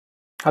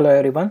Hello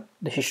everyone,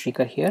 this is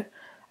Shrikar here,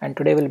 and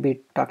today we'll be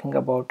talking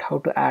about how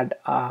to add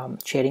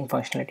sharing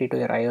functionality to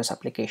your iOS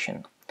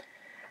application.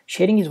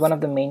 Sharing is one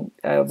of the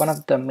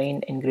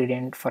main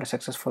ingredient for a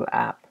successful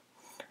app,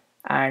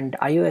 and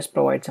iOS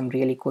provides some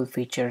really cool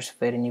features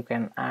wherein you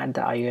can add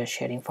the iOS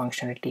sharing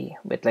functionality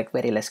with like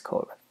very less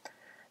code.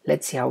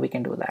 Let's see how we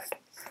can do that.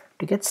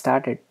 To get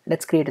started,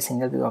 let's create a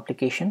single view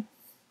application,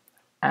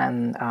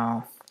 and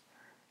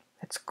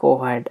let's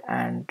go ahead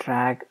and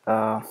drag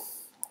a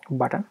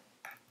button.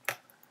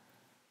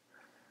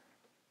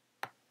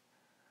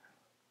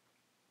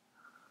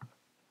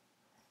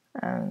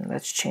 And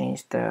let's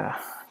change the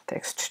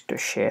text to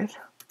share.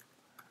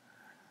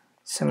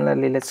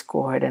 Similarly, let's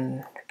go ahead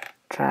and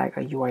drag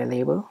a UI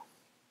label.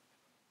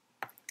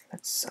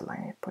 Let's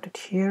align it, put it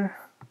here.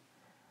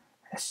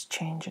 Let's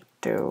change it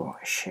to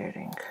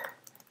sharing,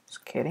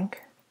 scaling.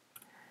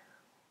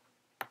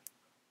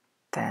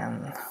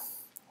 Then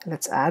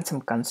let's add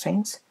some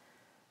constraints.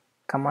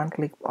 Command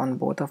click on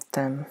both of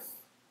them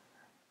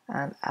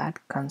and add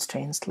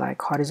constraints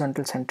like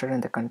horizontal center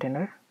in the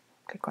container.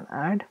 Click on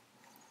add.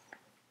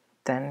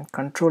 Then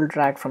control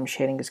drag from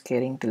sharing is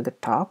scaling till the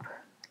top.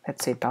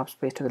 Let's say top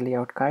space to the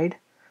layout guide.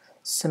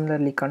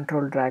 Similarly,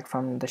 control drag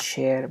from the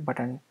share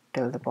button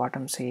till the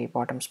bottom, say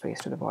bottom space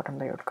to the bottom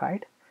layout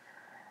guide.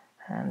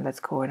 And let's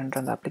go ahead and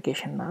run the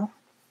application now.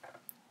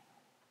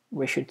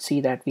 We should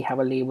see that we have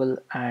a label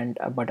and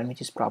a button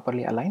which is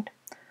properly aligned.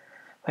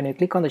 When you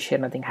click on the share,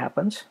 nothing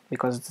happens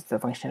because the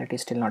functionality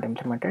is still not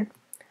implemented.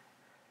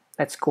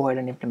 Let's go ahead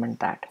and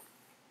implement that.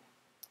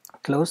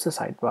 Close the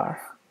sidebar,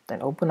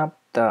 then open up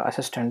the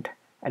assistant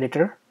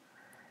editor.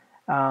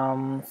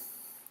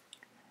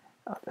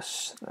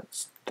 Let's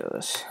do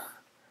this.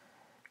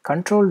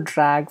 Control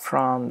drag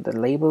from the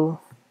label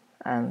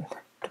and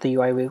to the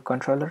UI view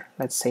controller.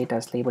 Let's say it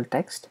as label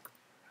text.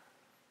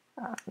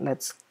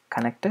 Let's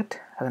connect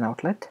it as an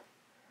outlet.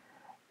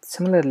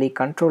 Similarly,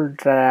 control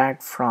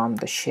drag from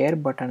the share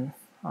button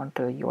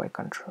onto the UI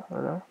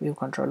controller, view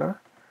controller.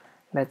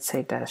 Let's say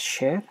it as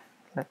share.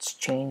 Let's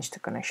change the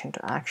connection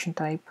to action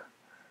type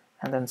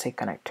and then say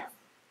connect.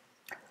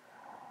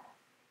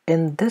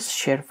 In this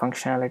share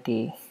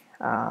functionality,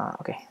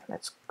 okay,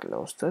 let's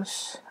close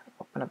this,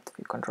 open up the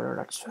view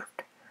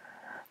controller.swift.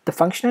 The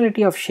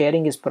functionality of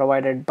sharing is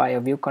provided by a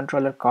view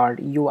controller called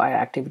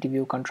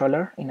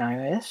UIActivityViewController in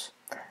iOS.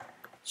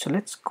 So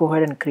let's go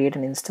ahead and create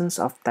an instance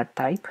of that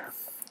type,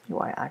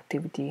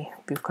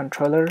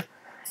 UIActivityViewController.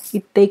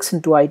 It takes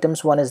in two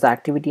items. One is the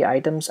activity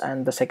items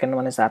and the second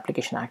one is the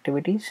application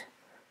activities.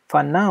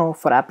 For now,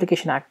 for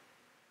application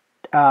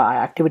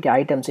activity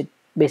items, it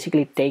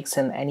basically takes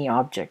in any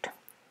object.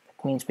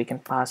 It means we can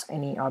pass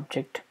any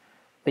object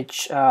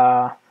which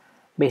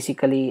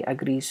basically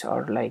agrees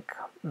or like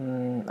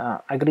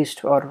agrees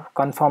to or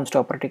conforms to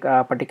a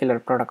particular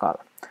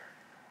protocol.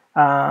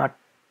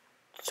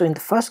 So in the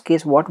first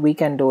case, what we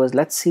can do is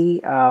let's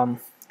see,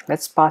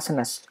 let's pass in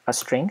a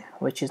string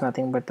which is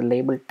nothing but the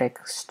label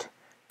text.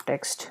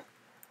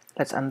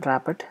 Let's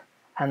unwrap it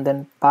and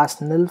then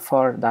pass nil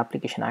for the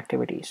application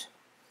activities.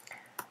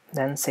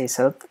 Then say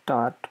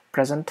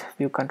self.present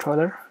view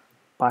controller,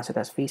 pass it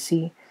as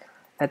VC.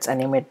 Let's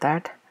animate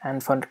that,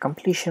 and for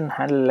completion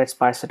handle, let's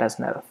pass it as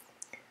null.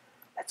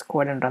 Let's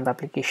go ahead and run the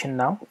application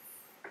now.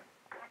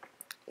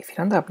 If you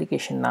run the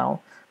application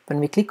now, when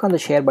we click on the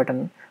share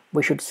button,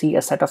 we should see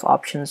a set of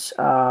options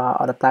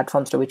or the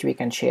platforms to which we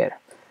can share.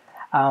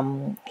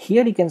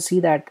 Here you can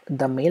see that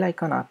the mail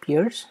icon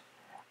appears.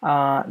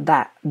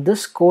 That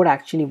this code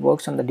actually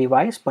works on the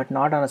device but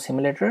not on a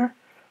simulator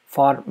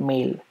for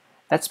mail.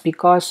 That's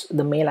because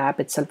the mail app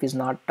itself is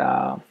not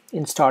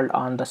installed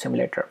on the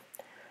simulator.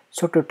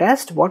 So to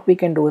test, what we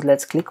can do is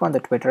let's click on the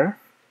Twitter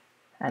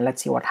and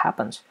let's see what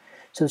happens.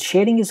 So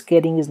sharing is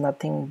scaling is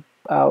nothing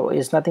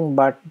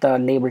but the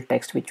label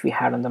text which we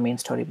had on the main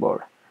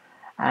storyboard,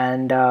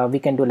 and we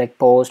can do like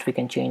post, we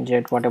can change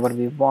it whatever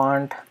we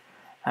want,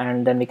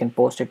 and then we can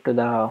post it to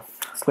the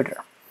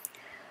Twitter.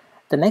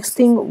 The next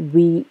thing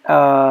we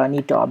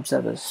need to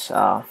observe is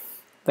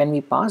when we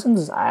pass in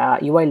this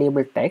UI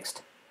label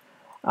text,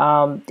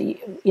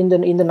 in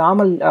the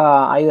normal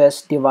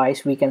iOS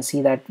device, we can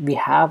see that we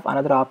have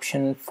another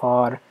option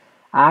for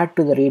add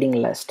to the reading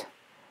list.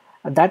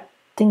 That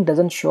thing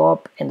doesn't show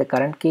up in the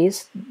current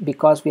case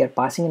because we are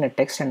passing in a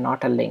text and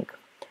not a link.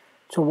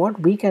 So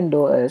what we can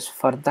do is,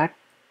 for that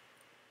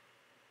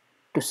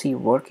to see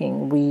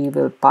working, we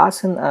will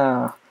pass in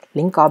a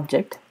link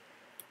object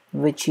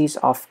which is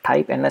of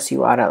type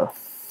NSURL.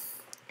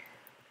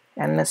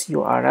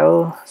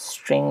 NSURL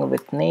string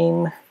with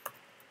name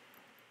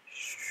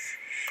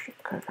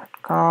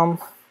 .com,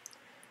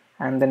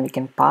 and then we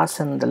can pass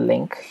in the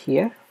link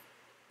here,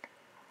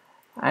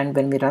 and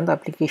when we run the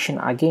application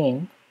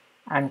again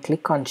and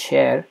click on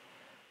share,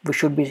 we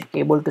should be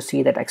able to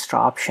see that extra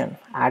option,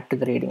 add to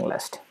the reading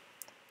list,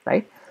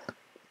 right?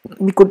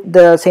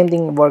 The same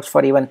thing works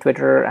for even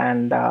Twitter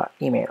and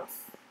email.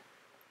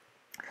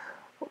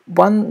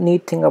 One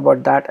neat thing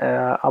about that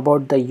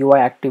about the UI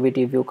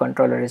activity view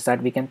controller is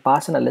that we can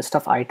pass in a list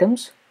of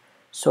items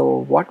So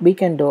what we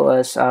can do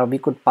is we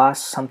could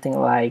pass something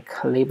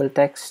like label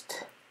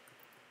text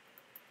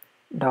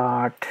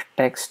dot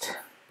text,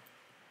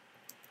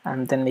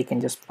 and then we can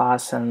just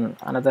pass in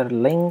another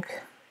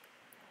link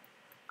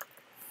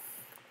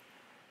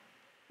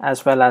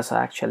as well as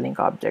actual link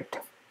object.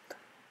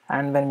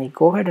 And when we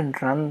go ahead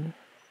and run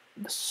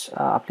this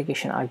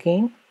application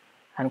again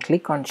and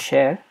click on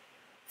share,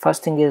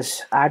 first thing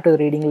is add to the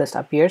reading list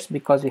appears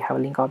because we have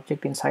a link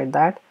object inside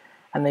that.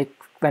 And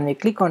when we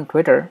click on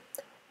Twitter,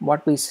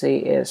 what we say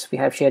is we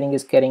have sharing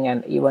is getting,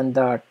 and even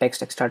the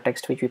text extra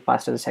text which we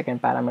passed as the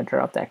second parameter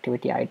of the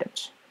activity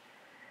items.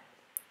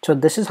 So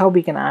this is how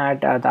we can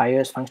add the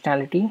iOS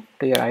functionality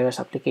to your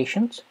iOS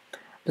applications.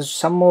 There's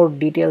some more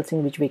detailed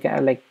thing which we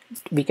can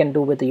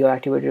do with the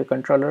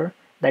UIActivityViewController.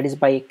 That is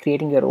by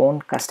creating your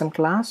own custom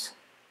class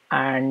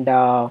and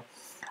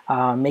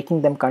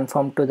making them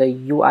conform to the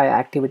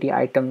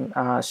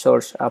UIActivityItem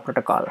source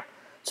protocol.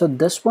 So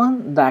this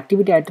one, the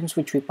activity items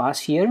which we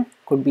pass here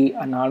could be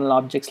normal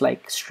objects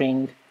like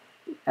string,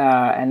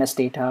 NS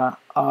data,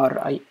 or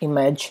an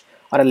image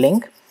or a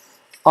link,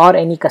 or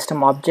any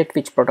custom object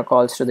which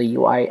protocols to the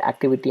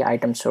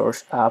UIActivityItem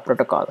source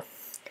protocol.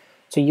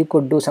 So you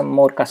could do some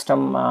more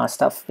custom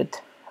stuff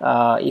with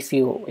if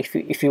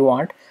you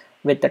want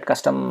with that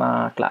custom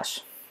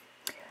class.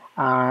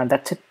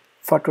 That's it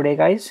for today,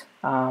 guys.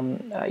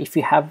 If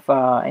you have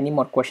any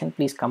more questions,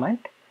 please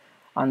comment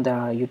on the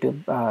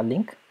YouTube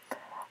link,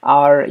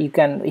 or you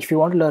can, if you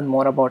want to learn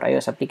more about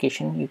iOS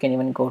application, you can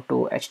even go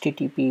to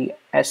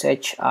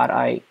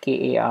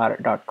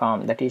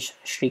http://shrikar.com, that is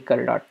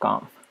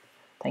shrikar.com.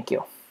 Thank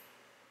you.